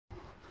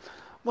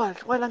When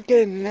I'm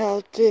getting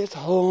out this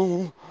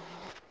home,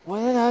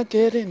 when I'm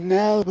getting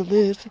out of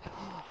this,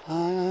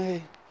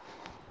 I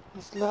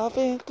there's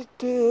nothing to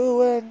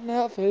do and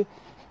nothing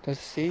to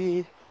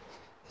see.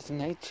 It's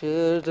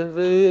nature to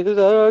be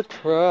the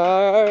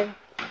try.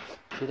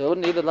 You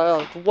don't need a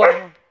lot of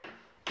one.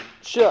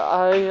 Sure,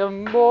 I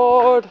am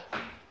bored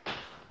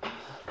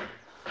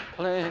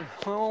playing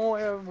home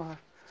with my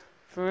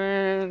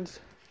friends.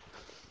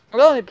 I'm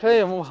only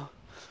playing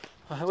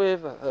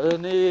with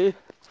Ernie,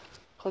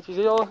 cause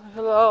you don't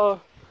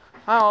know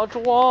how to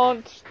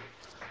want.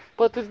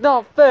 But it's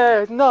not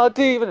fair, it's not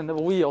even in the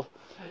wheel.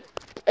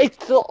 8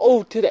 to the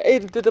O to the A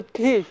to the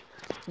P.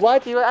 Why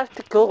do you have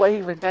to go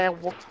even now?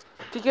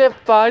 To get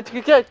fined, to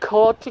get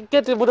caught, to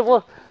get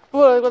whatever.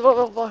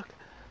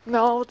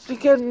 No, to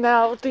getting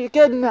out, to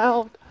getting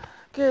out.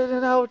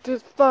 Getting out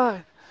is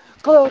fine.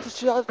 Close the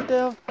shut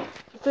down.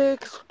 The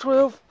fix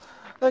truth.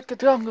 Like the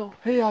jungle,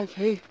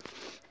 PIP.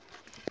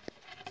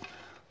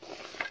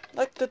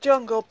 Like the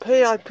jungle,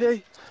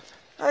 PIP.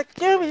 I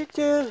give it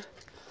you.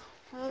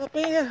 I'll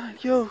be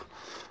you.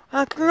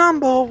 Like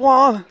number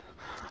one.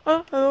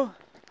 Oh,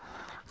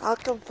 I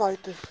can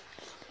fight this.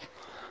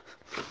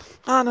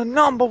 I'm the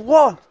number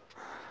one.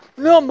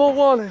 Number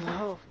one in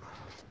hell.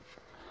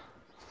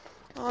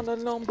 I'm the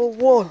number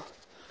one.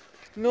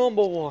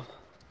 Number one.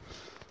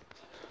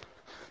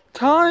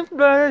 Time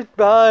flies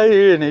by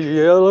in a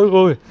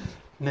yellow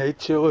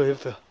nature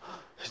with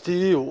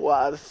see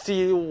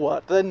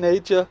what the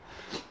nature.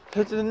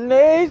 It's the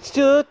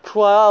nature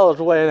trials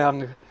when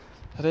I'm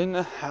in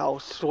the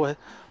house when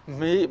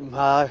meet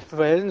my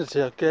friends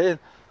again.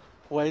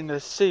 When I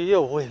see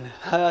you when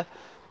I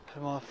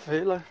my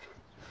feeling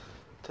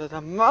to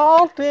the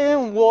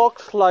mountain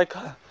walks like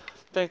I'm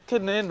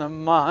thinking in the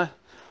mind.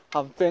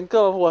 I'm thinking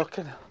of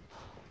working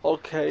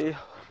okay.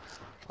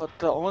 I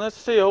don't wanna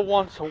see her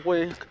once a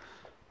week.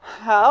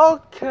 How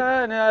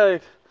can I?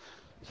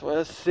 So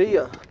I see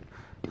ya.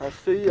 I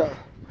see ya.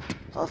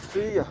 I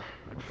see ya.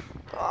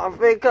 I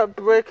think I'm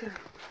breaking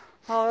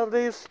all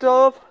these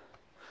stuff.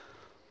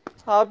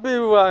 I'll be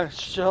riding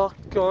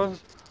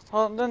shotguns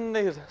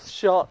underneath a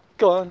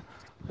shotgun.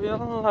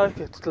 Feeling like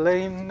it's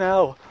lame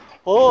now.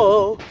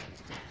 Oh,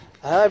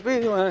 I'll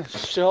be riding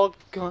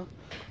shotgun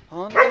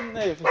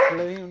underneath a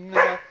lame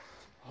now.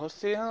 I'm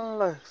feeling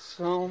like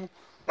some.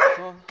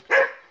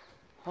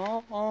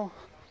 Oh.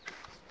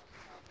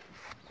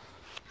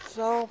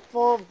 South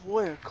of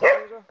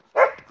Wicklow,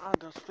 I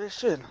was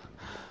fishing.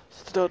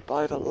 Stood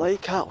by the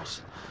lake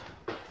house.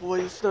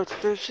 We stood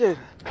fishing.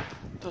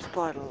 Just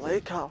by the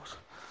lake house.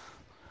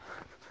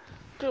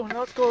 Do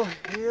not go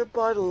here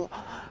by the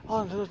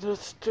under the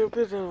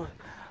stupid.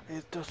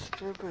 It's just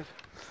stupid.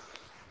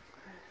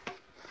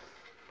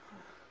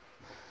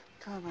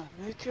 Can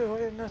I meet you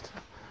in the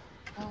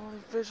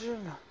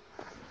television?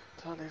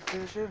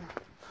 Television.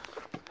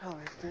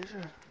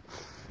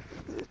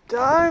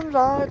 Time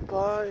light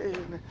by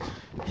in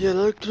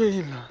yellow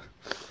green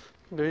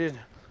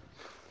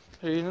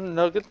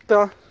nugget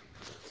down.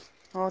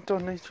 I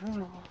don't need to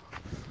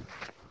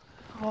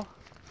know.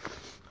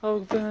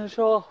 I'll finish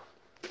off.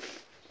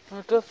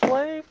 Just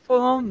wait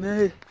for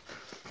me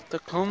to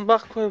come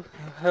back with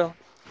hell.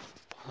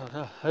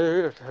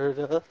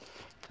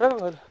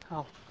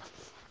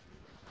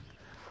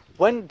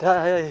 When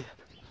I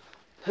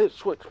hit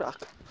switchback.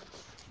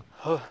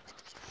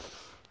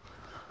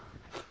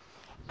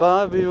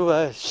 Bobby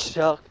was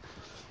shocked.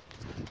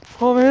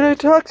 For me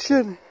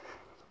attraction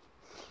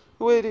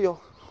video.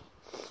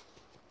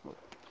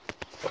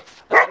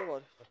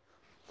 Everybody.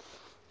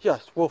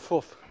 Yes,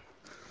 woof.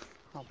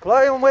 I'm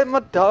playing with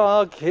my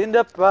dog in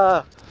the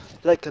park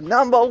like a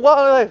number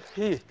one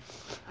IP.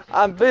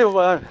 I'm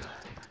beware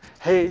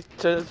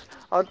haters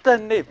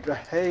underneath the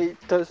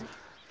haters.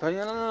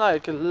 Feeling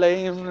like a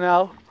lame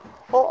now.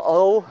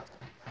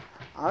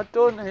 I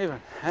don't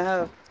even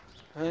have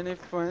any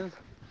friends.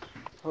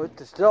 With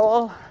this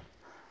doll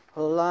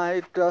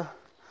lighter.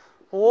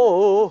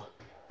 Whoa,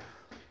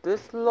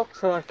 this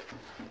looks like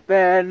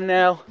bad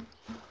now.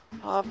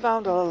 I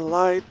found a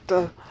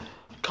lighter.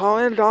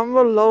 Comment down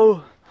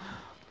below.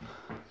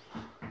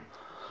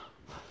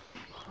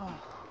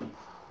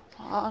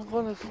 I'm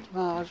gonna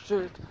smash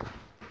it.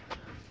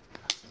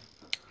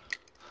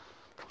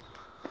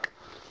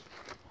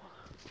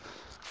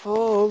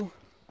 Oh,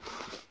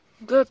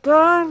 the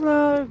time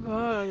I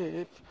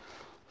might.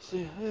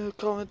 See you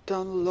comment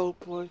down below,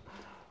 boy.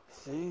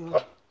 See you.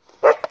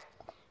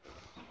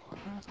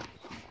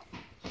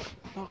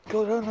 Not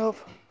good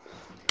enough.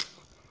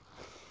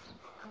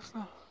 That's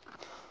not.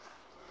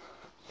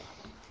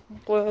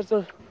 Where's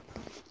the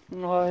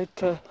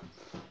right?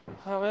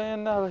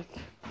 Having like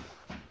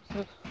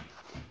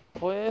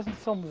put in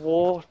some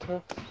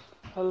water.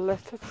 I'll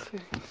let it see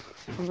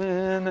a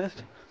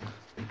minute.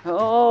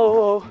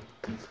 Oh,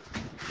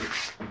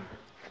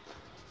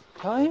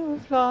 time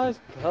flies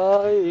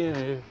by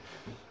in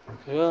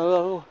a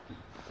yellow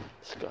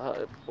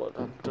sky, but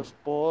I'm just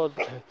bored.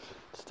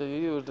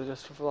 Still, the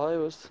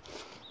survivors.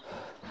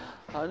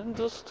 I'm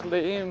just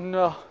lame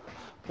now.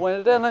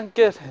 When then I'm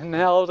getting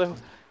out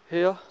of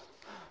here,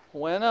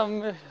 When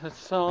I'm in the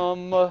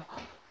summer,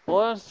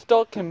 when I'm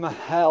stuck in my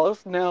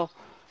house now.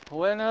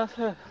 When I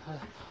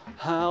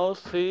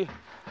house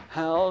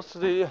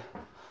the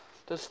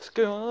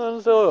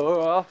schools are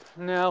off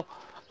now.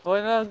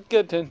 When I'm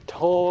getting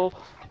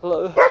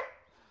taller,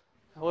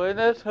 when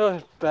I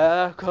turn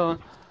back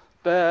on,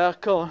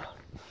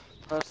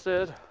 I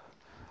said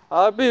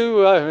I'll be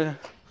riding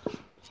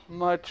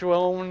my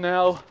drone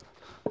now.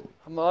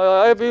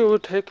 I will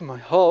take my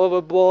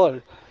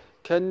hoverboard.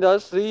 Can I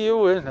see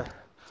you in a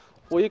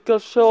week or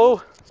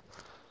so?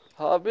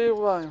 I'll be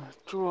riding my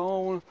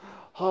drone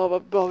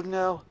hoverboard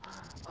now.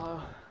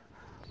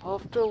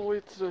 After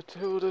we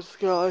to the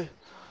sky.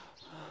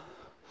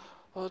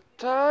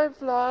 Time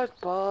flies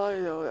by,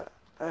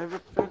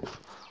 everything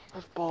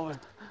was boring.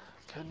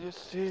 Can you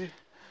see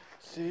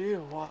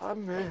what I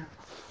mean?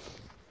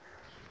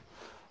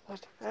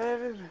 But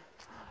everything,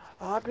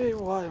 I'll be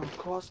riding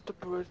across the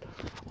bridge,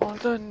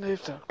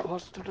 underneath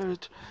across the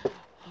bridge.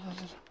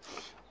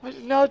 With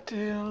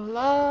nothing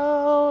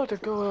allowed to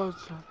go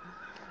outside.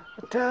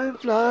 Time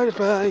flies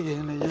by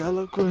in the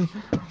yellow green.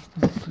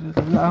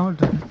 Allowed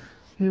to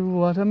hear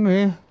what I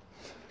mean.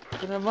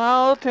 In the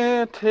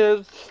mountain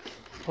tips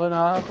when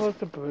I cross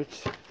the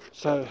bridge.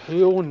 So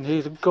he'll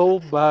need to go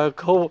back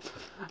home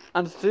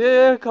and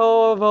think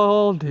of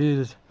all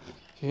these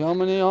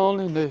yummy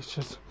only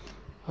natures.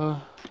 I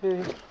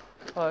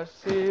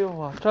see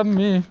what I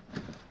mean.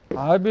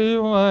 I be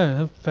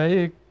one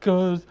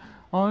fakers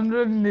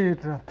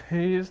underneath the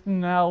piece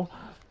now.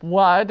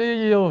 Why do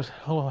you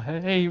so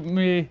hate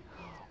me?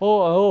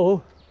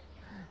 Oh,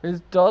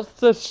 it's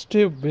just a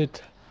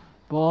stupid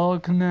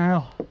bug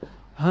now.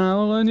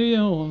 How long do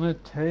you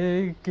want to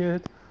take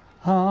it?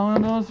 How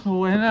knows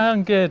when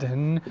I'm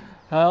getting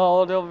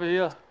out of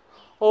here?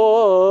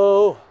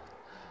 Oh,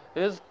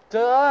 it's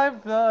time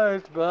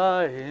flies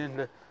by in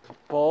the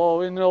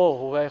boring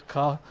nowhere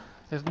car.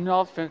 There's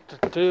nothing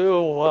to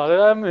do what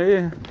I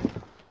mean.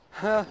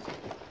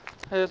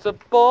 It's a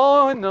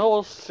boring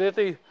old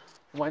city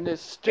when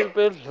it's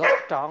stupid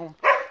lockdown.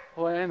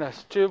 When it's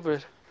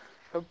stupid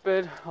a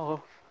bit.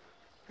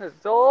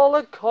 It's all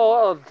a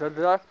call to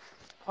the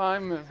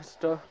Prime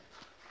Minister.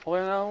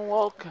 When I'm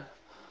walking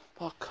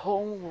back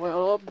home, where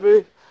I'll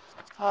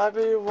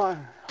be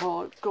one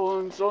hot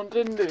guns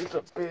underneath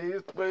the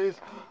base,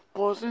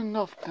 buzzing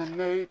off the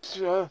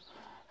nature.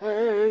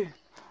 Hey,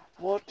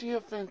 what do you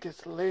think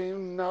is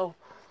lame now?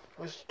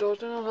 We're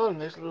starting on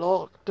this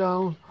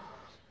lockdown,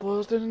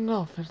 buzzing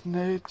off his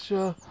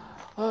nature.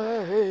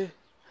 Hey,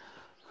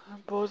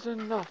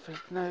 buzzing off his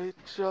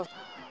nature.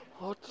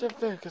 What do you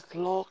think is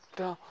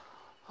lockdown?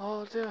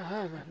 Oh, do you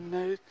have a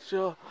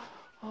nature?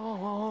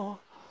 Oh.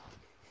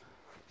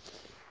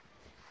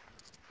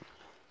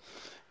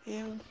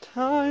 In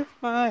time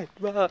right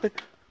by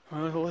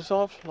when it was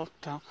off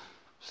lockdown,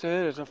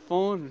 said it's a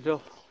phone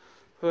job.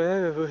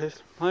 Where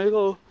is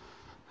Michael?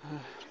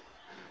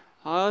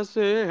 I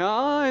say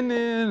I'm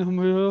in the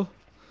middle.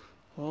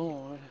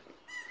 Oh,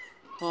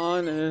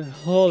 I'm in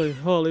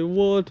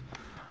Hollywood.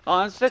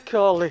 I'm sick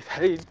of it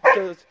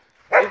haters.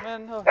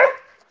 Even though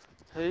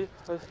he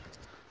was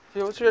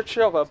future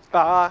chopper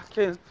back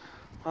in.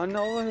 I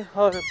know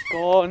how to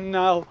go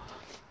now.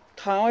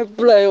 Can we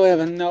play with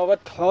another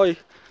toy?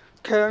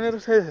 Can you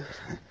say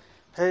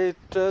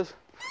haters?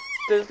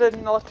 This is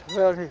not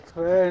very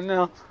fair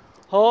now.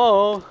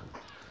 Oh,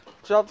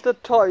 drop the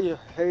toy you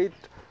hate.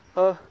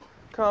 Come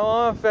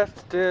on, fetch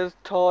this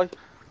toy.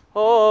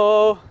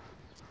 Oh,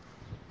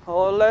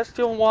 unless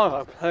you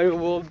wanna play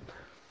with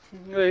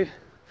me,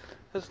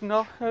 there's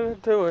nothing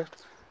to do it.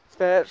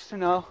 Fetch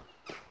now.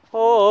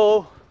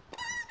 Oh,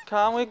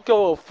 can we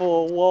go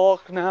for a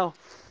walk now?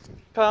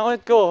 Can we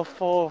go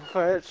for a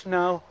fetch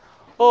now?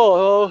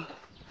 Oh.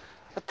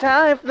 A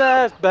time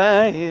flies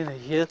by in a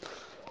year.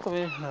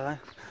 There's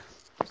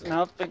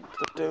nothing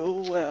to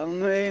do with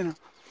me.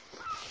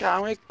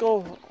 Can we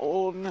go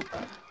old now?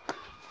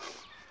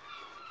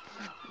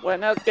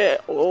 When I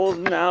get old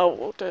now,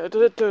 oh,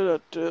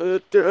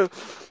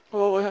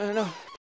 when I